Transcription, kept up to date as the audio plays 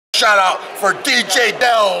shout out for DJ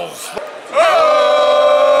Delz. Oh!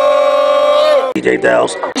 DJ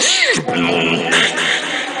Delz.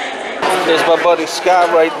 There's my buddy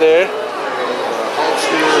Scott right there.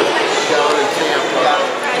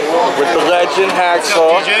 With the legend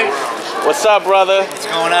Hacksaw. What's up, DJ? What's up, brother? What's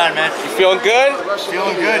going on, man? You feeling good?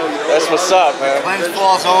 Feeling good. That's what's up, man. Glens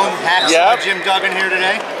Falls own Hacksaw, Jim Duggan here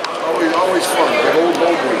today. Always fun.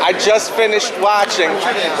 I just finished watching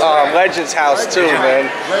Legend's House too, man,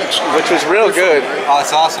 which was real good. Oh,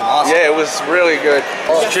 it's awesome, Yeah, it was really good.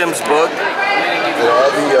 Jim's book.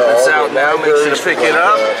 It's out now. Make sure to pick it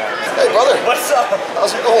up. Hey, brother. What's up?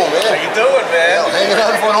 How's it going, man? How you doing, man? Hanging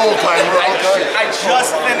out for an old timer. I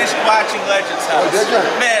just finished watching Legend's House. Oh, did you?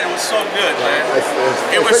 Man, it was so good, man.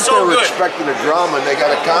 It was so good. They were expecting a drama, and they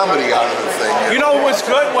got a comedy out of the thing. You know what's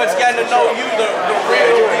good? What's getting to know you, the real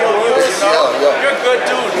you, you know? Yeah. You're a good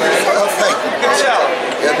dude, man. Oh, thank you. Good tell.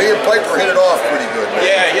 Yeah, me and Piper hit it off pretty good, man.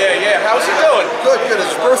 Yeah. How's he doing? Good.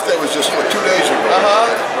 His birthday was just 2 days ago.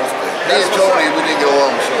 Me and Tony, we didn't get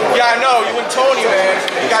along so much. Yeah, I know. You and Tony, man.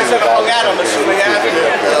 You guys haven't hung out, I'm assuming, have you?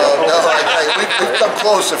 No, we've come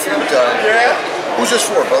close a few times. Yeah? Who's this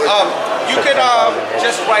for, brother? You could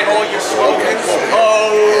just write all your slogans.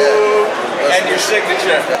 And your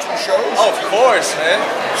signature. Shows? Oh, of course, man.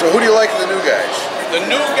 So who do you like of the new guys? The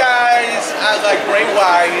new guys, I like Bray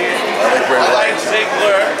Wyatt. I like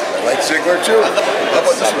Ziggler. I like Ziggler too. How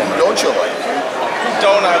about this one? Who don't you like? Who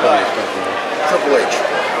don't I like? Triple H.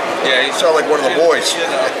 Yeah, You sound like one of the boys. You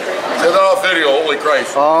know. Get it off video, holy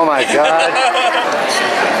Christ. Oh my God.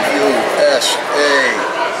 USA.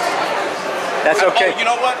 That's okay. Oh, you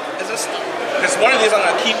know what? Because one of these I'm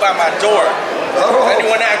going to keep by my door. Oh. If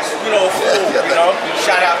anyone asks, you know, fool, you know?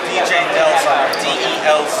 Shout out DJ Delz,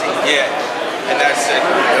 D-E-L-Z. Yeah. And that's it.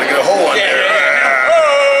 Gotta get a hole on there.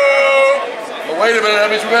 But wait a minute,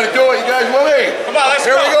 that means we gotta do it. You guys with me? Come on, let's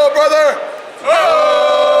Here go. we go, brother.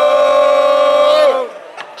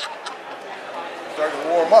 Starting to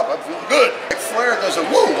warm up. I'm feeling good. Like Flair does a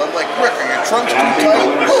woo. I'm like, Rick, are your trunks too tight?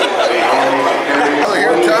 Woo. Brother,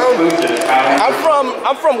 here in town?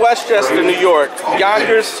 I'm from Westchester, New York.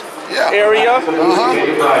 Yonkers area.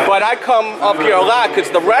 But I come up here a lot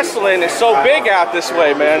because the wrestling is so big out this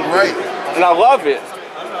way, man. Right. And I love it.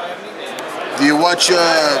 Do you watch,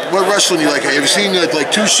 what wrestling do you like? Have you seen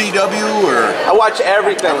like 2CW or? I watch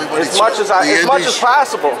everything as much as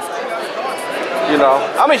possible. You know,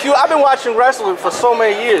 I've been watching wrestling for so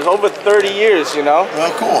many years, over 30 years, you know.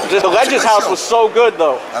 Oh, cool. The Legends House was so good,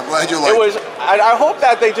 though. I'm glad you liked it. I hope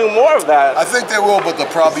that they do more of that. I think they will, but they'll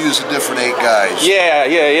probably use a different 8 guys.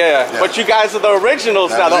 Yeah. But you guys are the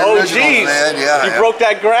originals now, the OGs. Man. Yeah, you broke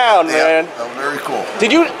that ground, man. That was very cool.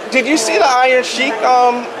 Did you see the Iron Sheik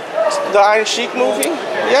movie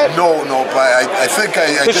yet? No, but I think I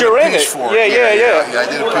did a piece for it. Yeah, I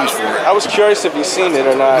did a piece for it. I was curious if you've seen it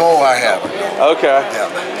or not. No, I haven't. Okay.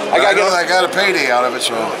 Yeah. I got a payday out of it,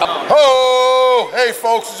 so. Oh, hey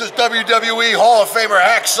folks, this is WWE Hall of Famer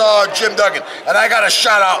Hacksaw Jim Duggan, and I got a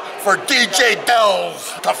shout out for DJ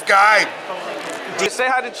Delz. Tough guy. Say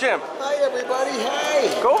hi to Jim. Hi everybody,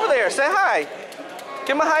 hey. Go over there, say hi.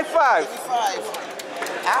 Give him a high five.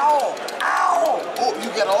 Ow! Oh, you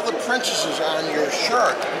got all the princesses on your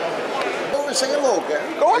shirt. Go and say hello,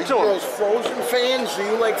 guys. Go up to him. Those Frozen fans, do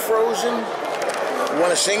you like Frozen? You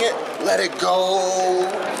want to sing it? Let it go.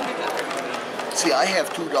 See, I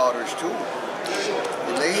have 2 daughters too.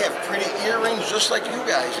 And they have pretty earrings just like you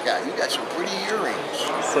guys got. You got some pretty earrings.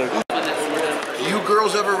 Do you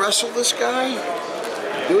girls ever wrestle this guy?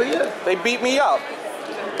 Do you? They beat me up.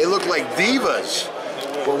 They look like divas.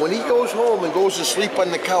 But when he goes home and goes to sleep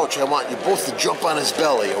on the couch, I want you both to jump on his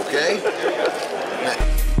belly, okay?